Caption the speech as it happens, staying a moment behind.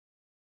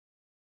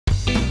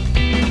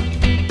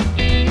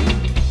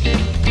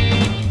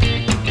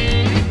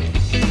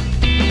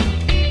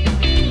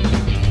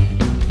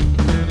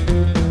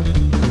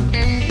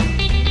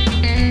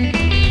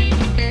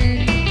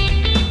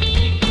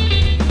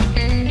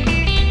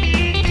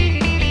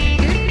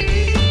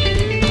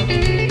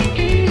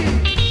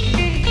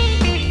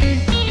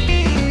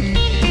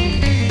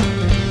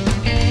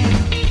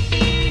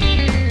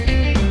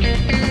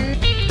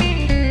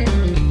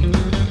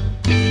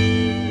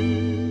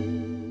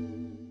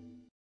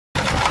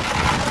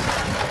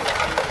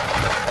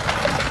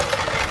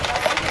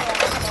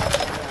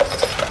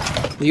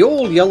The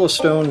old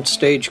Yellowstone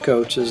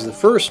stagecoach is the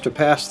first to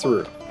pass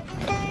through,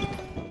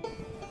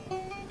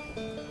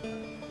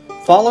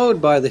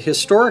 followed by the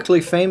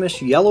historically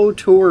famous Yellow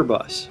Tour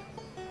bus.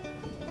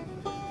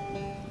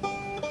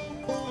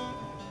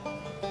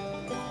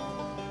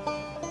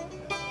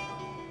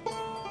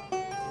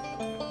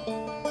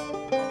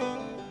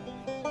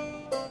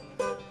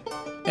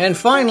 And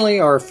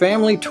finally, our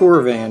family tour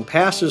van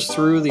passes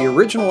through the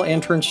original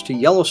entrance to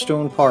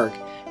Yellowstone Park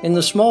in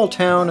the small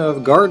town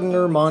of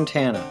Gardiner,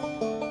 Montana.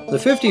 The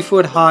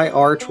 50-foot high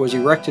arch was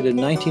erected in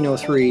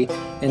 1903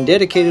 and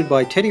dedicated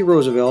by Teddy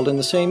Roosevelt in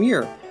the same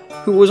year,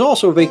 who was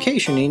also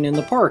vacationing in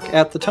the park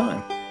at the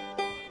time.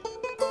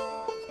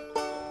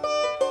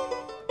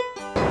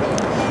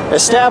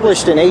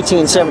 Established in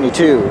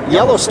 1872,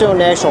 Yellowstone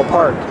National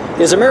Park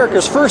is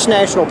America's first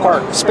national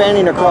park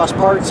spanning across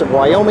parts of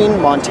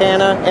Wyoming,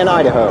 Montana, and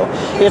Idaho.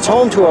 It's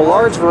home to a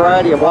large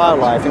variety of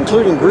wildlife,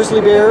 including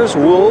grizzly bears,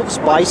 wolves,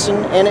 bison,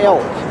 and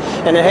elk.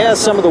 And it has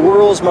some of the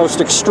world's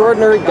most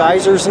extraordinary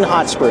geysers and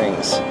hot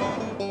springs.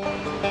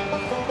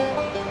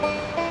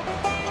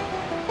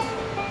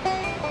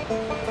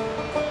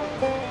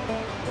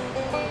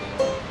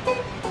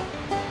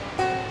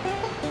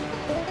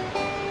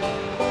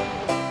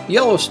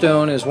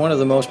 Yellowstone is one of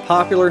the most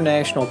popular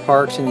national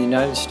parks in the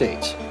United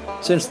States.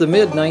 Since the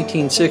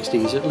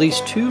mid-1960s, at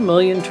least 2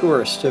 million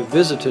tourists have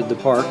visited the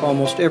park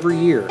almost every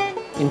year.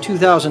 In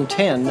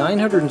 2010,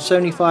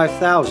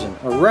 975,000,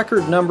 a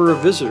record number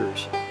of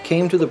visitors,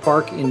 came to the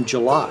park in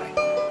July.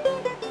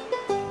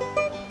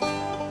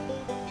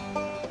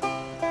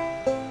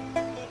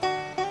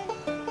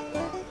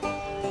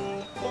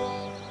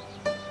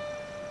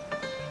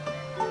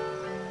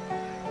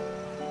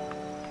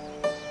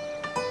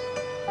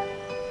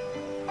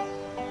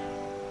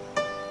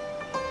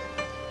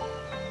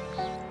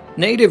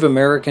 Native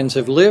Americans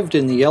have lived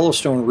in the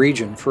Yellowstone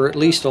region for at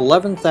least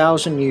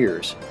 11,000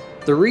 years.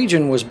 The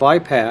region was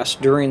bypassed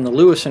during the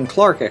Lewis and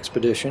Clark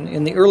expedition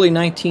in the early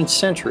 19th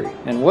century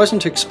and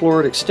wasn't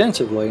explored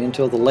extensively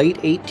until the late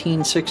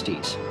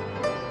 1860s.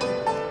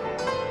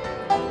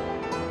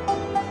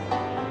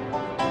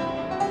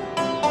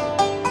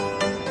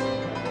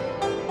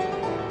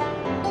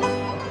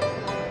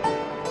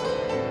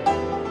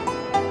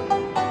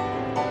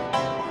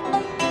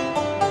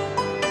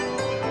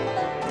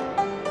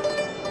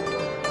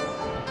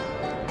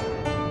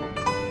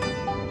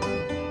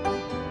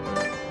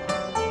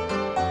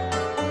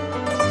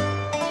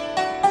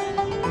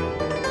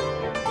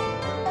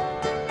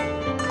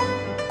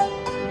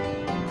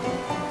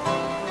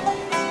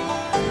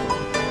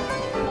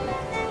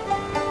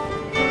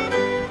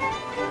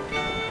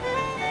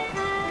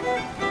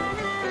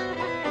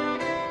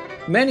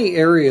 Many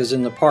areas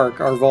in the park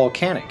are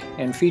volcanic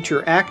and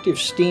feature active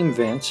steam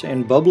vents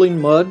and bubbling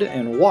mud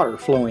and water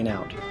flowing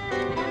out.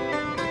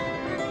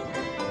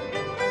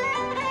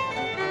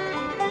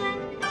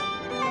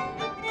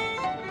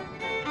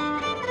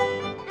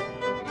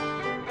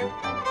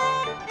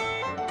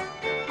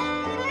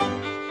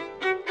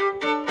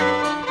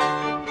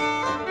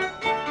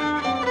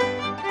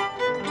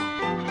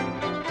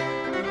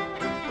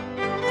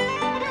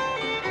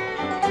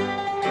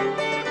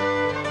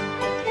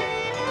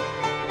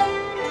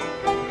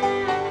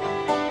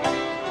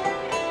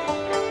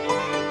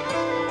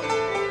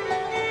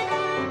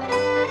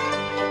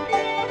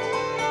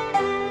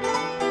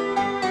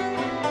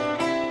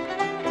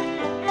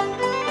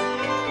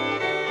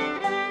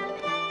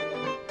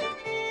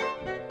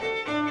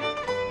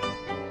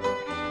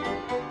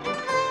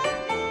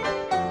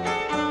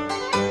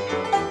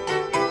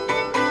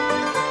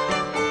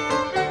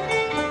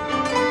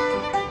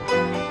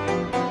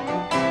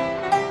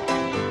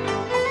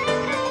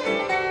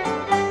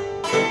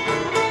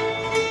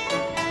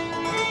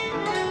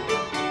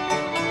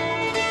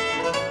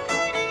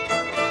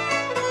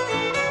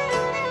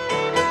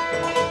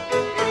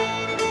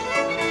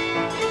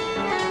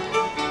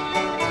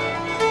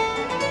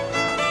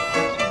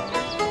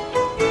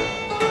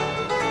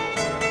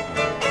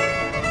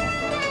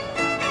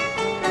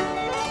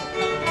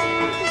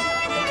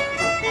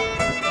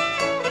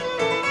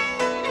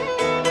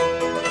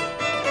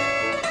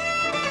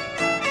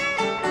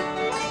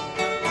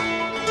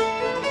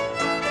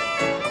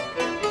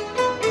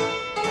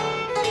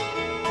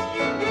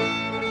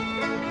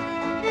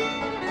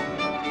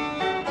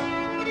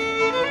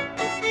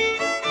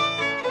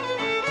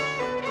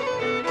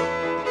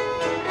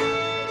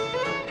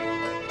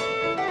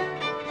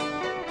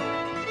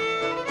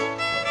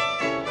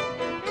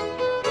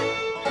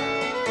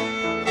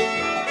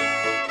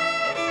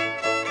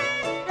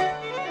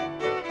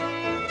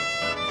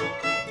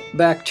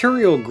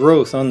 Bacterial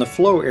growth on the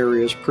flow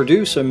areas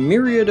produce a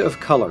myriad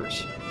of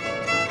colors.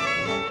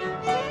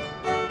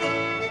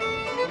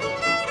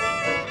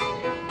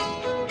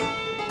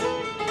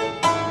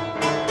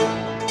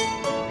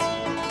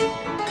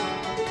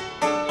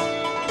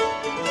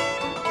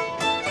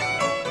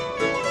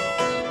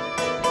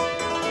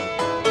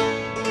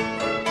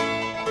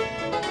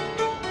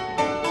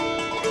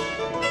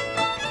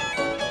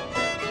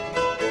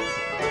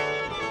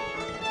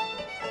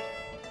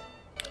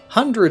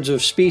 Hundreds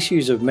of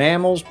species of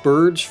mammals,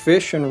 birds,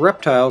 fish, and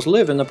reptiles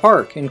live in the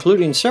park,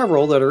 including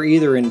several that are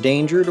either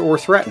endangered or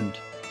threatened.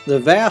 The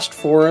vast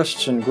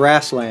forests and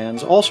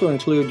grasslands also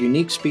include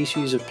unique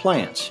species of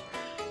plants.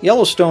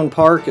 Yellowstone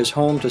Park is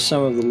home to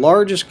some of the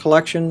largest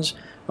collections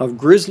of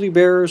grizzly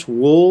bears,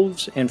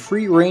 wolves, and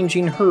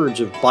free-ranging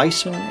herds of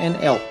bison and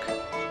elk.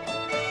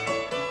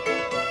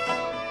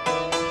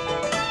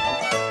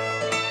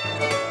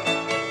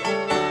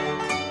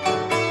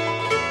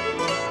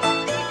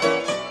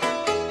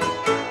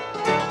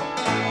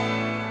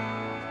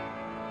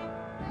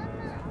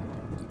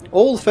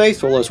 Old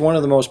Faithful is one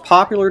of the most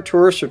popular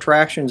tourist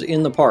attractions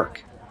in the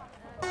park.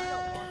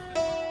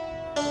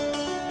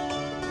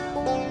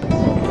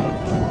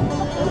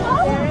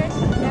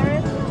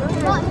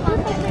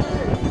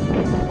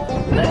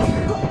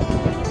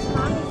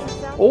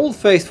 Old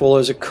Faithful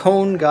is a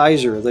cone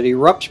geyser that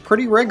erupts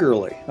pretty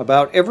regularly,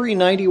 about every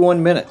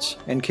 91 minutes,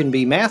 and can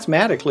be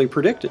mathematically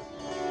predicted.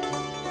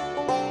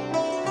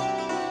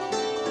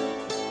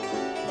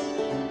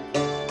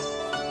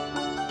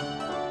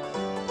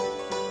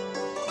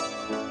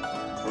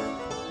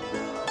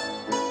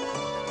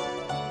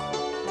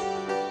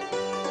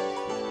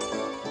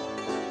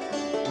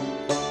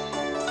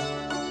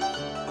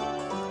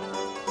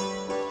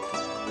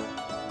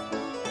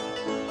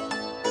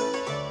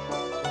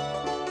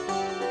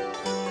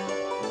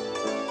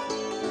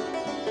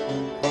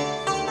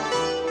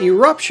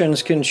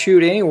 Eruptions can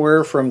shoot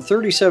anywhere from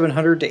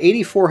 3,700 to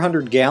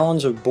 8,400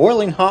 gallons of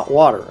boiling hot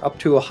water up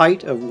to a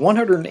height of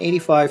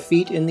 185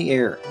 feet in the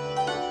air.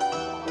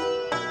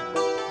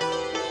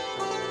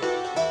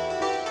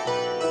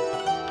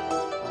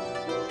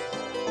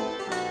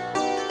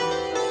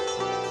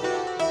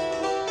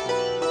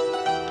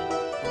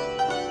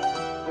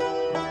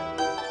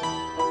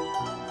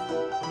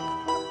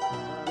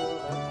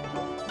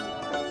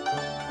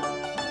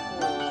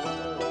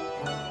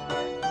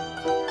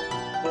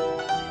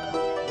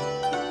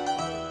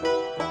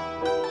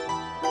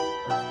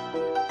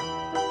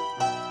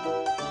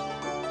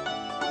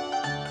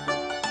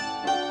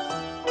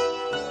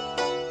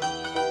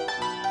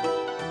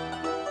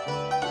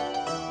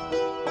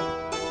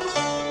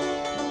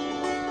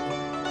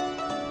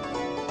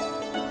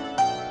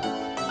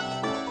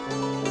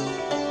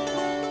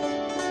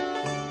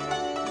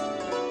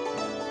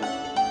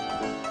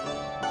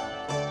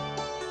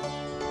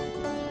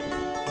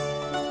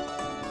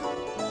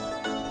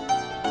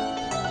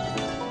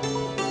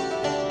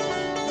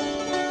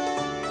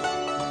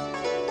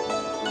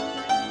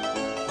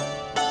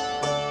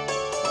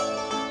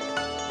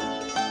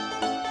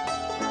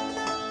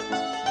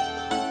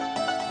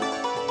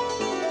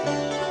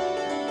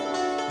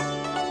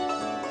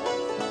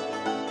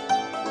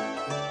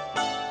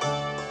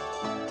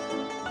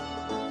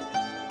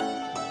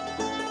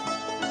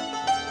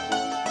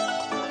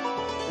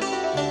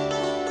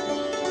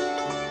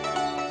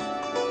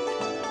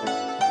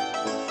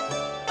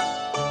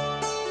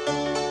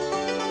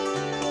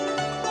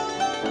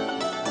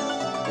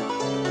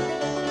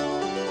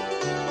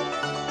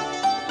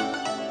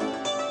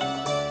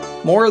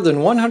 More than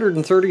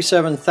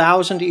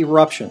 137,000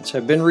 eruptions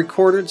have been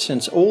recorded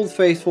since Old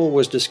Faithful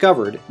was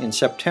discovered in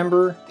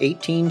September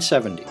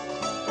 1870.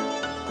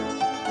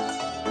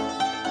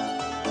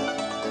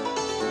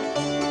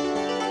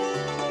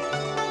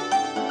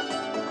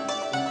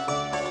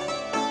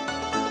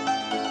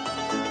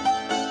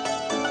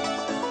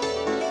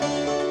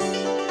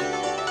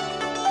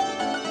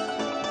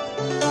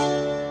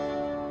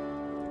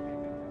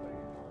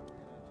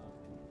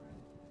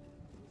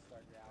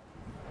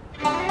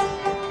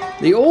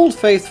 The Old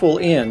Faithful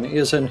Inn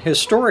is an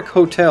historic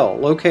hotel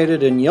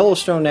located in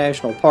Yellowstone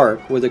National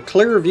Park with a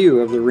clear view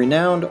of the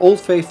renowned Old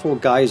Faithful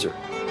geyser.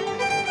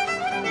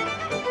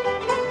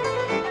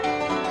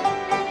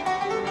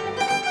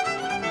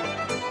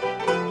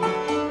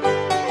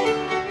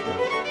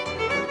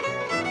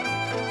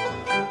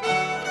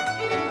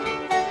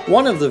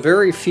 One of the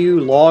very few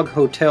log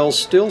hotels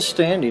still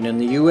standing in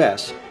the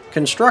U.S.,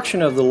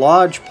 construction of the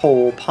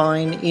lodgepole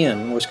Pine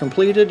Inn was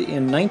completed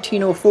in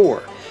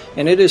 1904,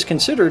 and it is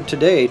considered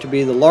today to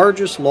be the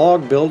largest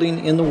log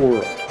building in the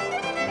world.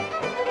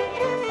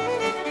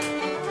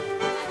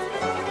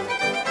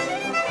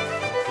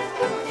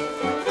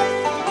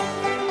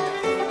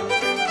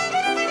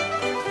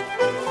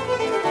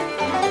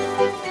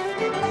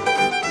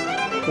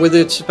 With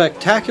its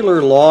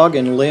spectacular log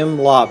and limb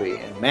lobby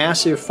and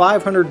massive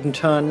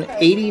 500-ton,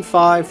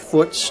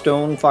 85-foot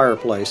stone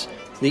fireplace,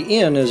 the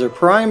inn is a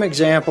prime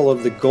example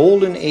of the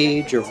golden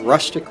age of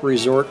rustic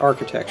resort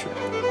architecture.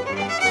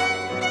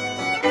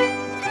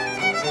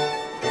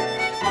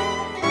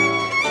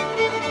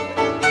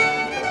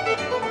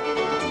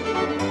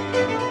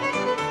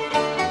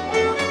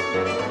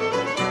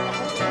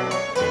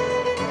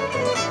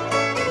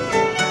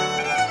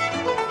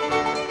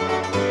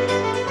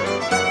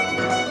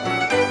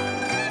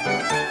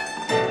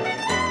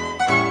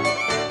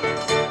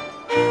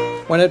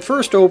 When it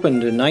first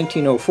opened in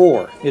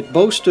 1904, it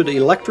boasted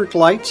electric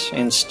lights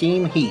and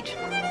steam heat.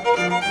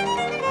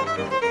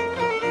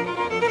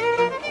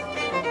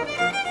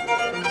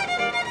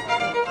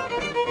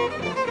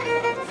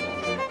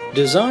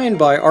 Designed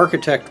by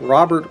architect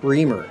Robert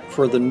Reamer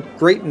for the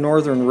Great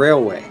Northern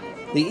Railway,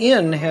 the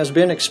inn has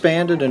been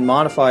expanded and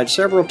modified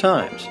several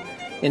times.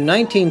 In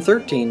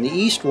 1913, the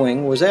east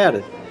wing was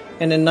added,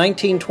 and in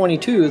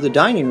 1922, the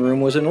dining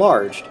room was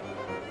enlarged.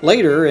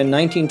 Later, in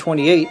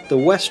 1928, the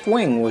west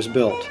wing was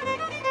built.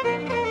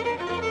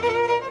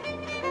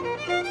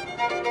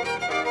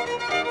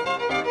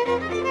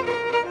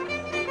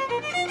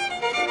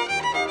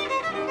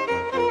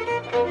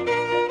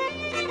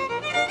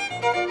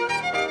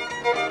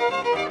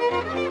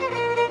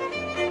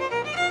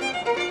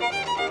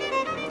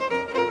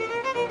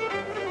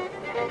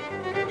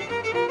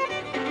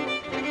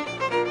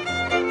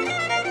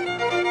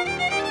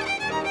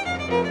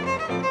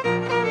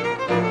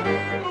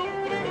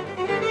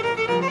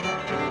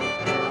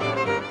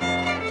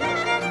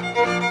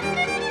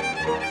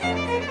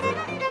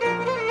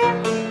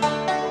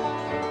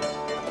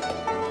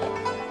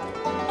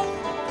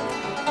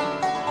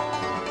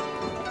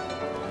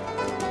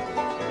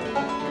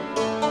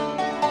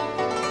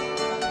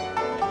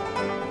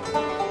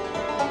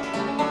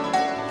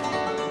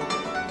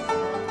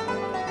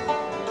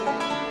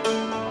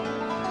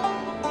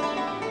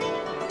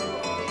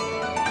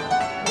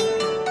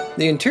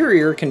 The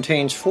interior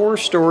contains 4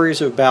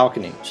 stories of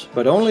balconies,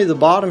 but only the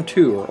bottom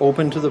 2 are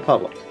open to the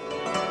public.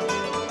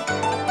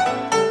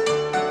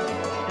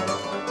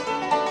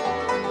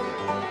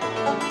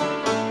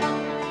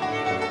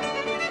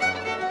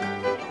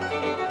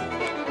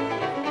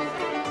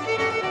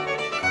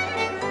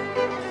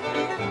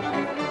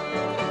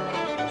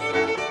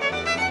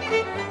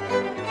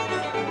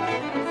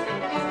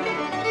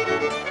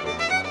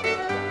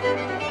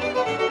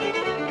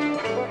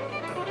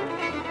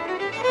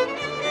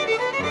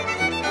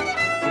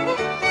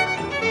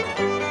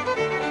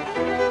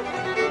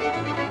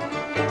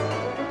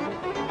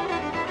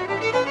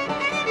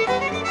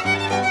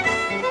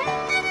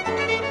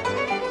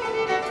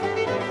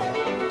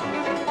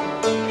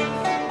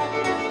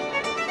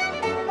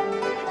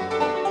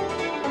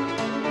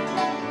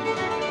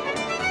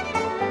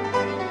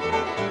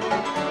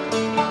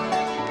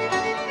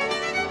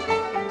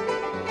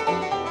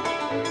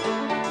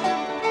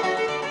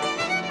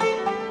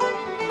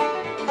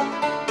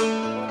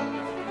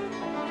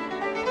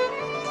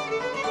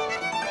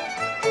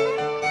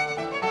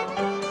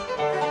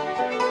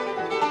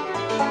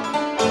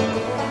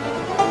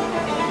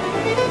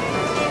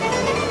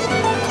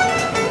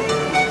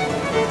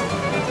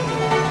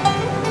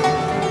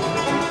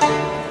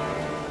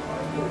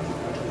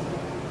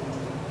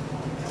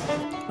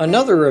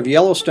 Another of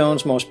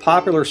Yellowstone's most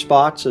popular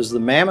spots is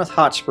the Mammoth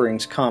Hot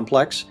Springs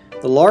Complex,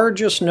 the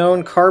largest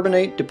known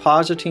carbonate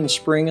depositing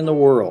spring in the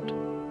world.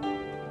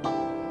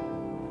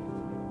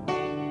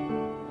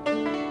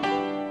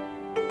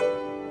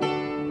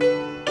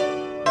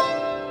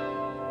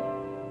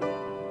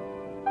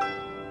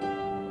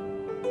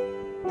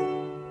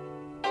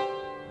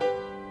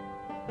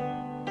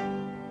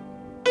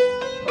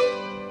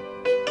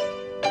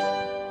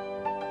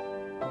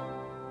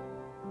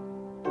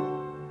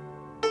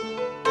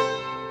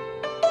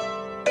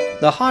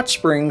 The hot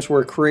springs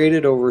were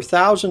created over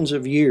thousands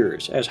of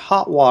years as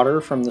hot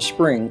water from the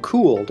spring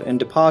cooled and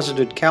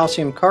deposited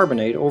calcium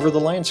carbonate over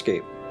the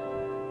landscape.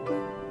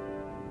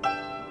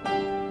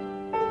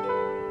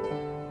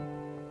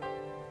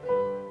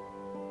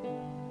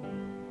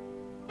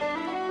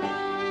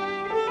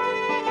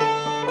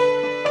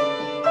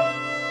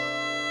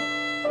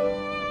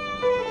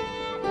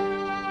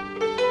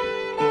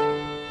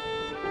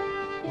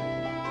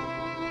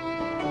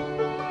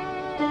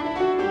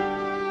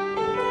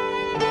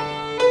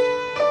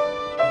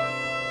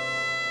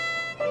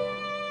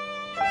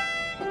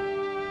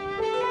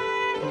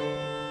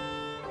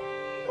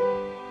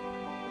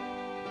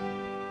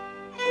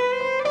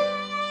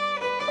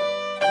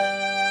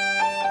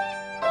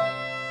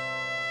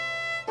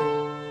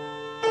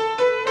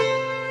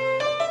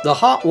 The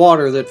hot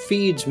water that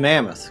feeds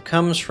Mammoth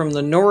comes from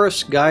the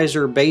Norris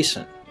Geyser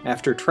Basin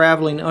after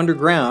traveling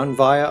underground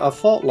via a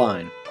fault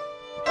line.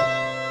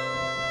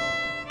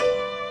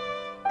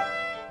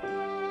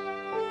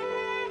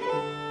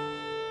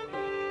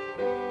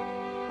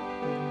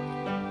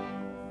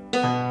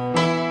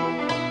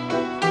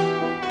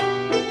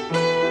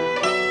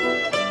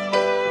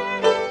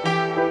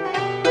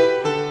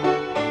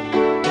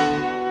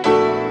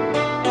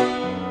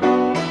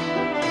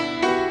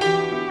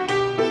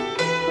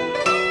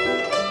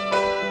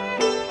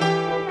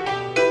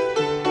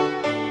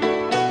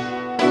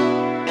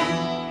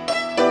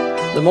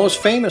 The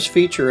most famous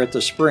feature at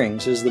the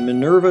springs is the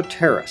Minerva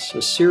Terrace,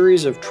 a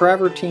series of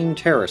travertine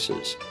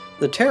terraces.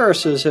 The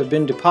terraces have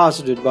been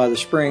deposited by the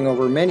spring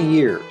over many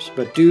years,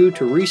 but due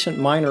to recent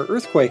minor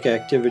earthquake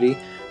activity,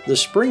 the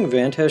spring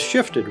vent has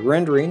shifted,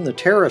 rendering the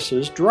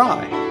terraces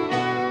dry.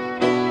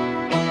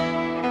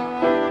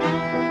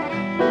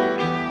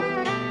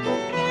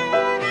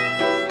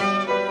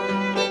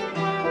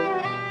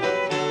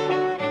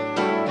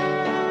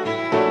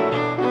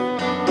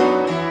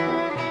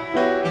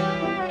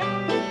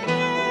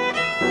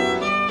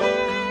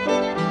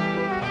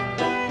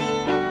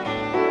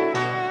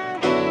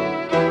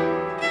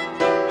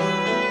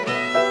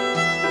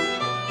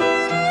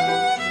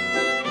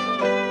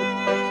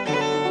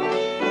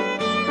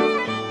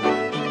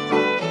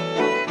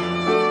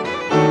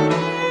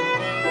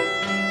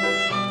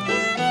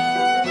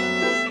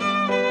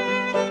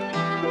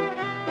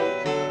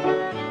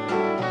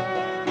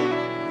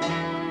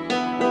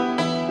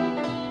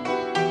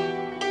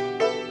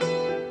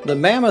 The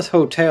Mammoth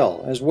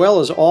Hotel, as well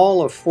as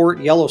all of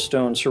Fort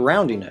Yellowstone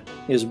surrounding it,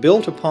 is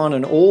built upon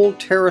an old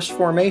terrace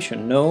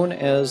formation known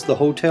as the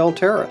Hotel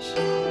Terrace.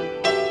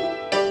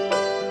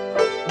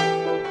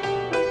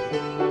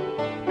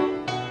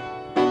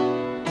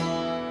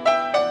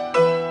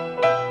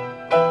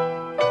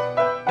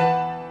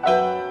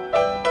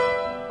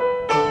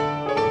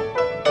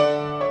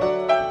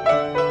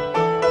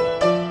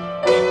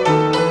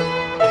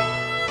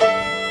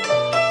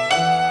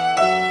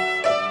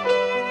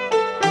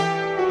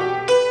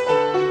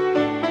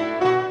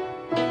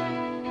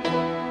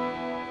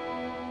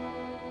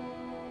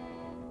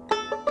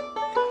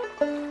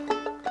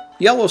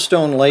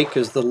 Yellowstone Lake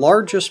is the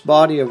largest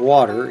body of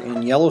water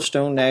in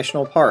Yellowstone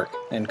National Park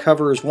and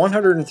covers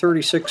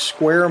 136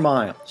 square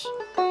miles.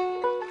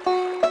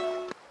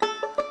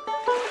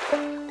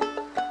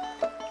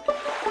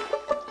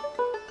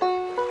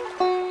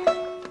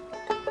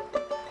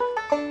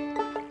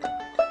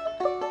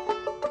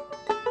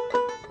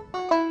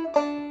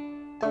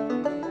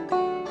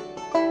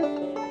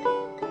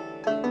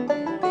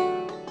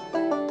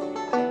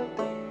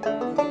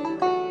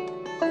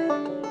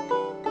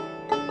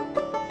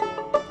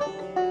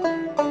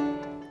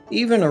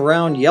 Even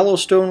around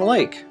Yellowstone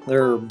Lake,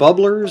 there are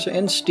bubblers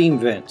and steam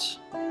vents.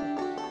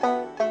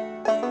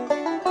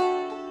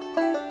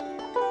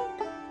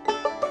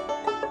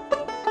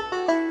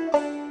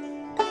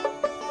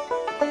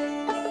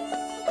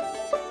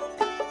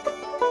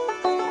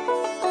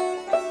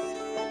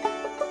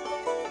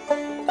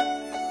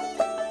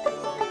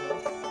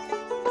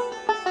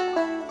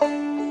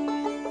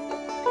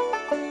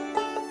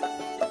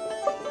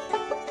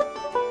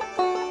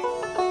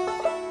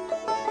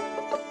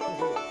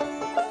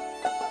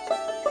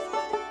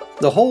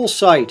 The whole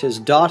site is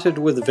dotted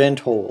with vent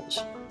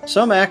holes,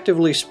 some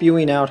actively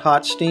spewing out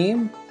hot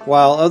steam,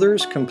 while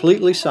others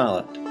completely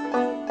silent.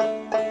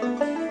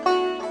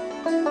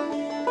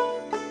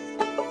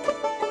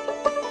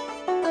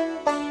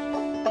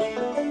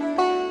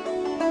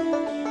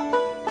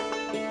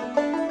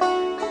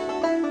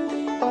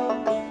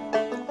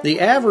 The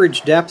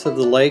average depth of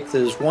the lake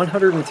is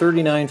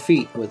 139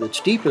 feet, with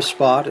its deepest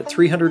spot at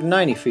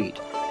 390 feet.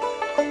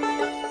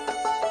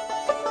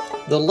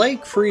 The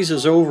lake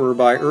freezes over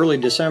by early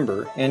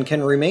December and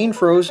can remain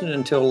frozen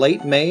until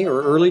late May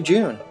or early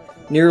June.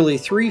 Nearly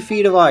 3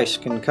 feet of ice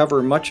can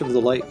cover much of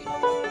the lake.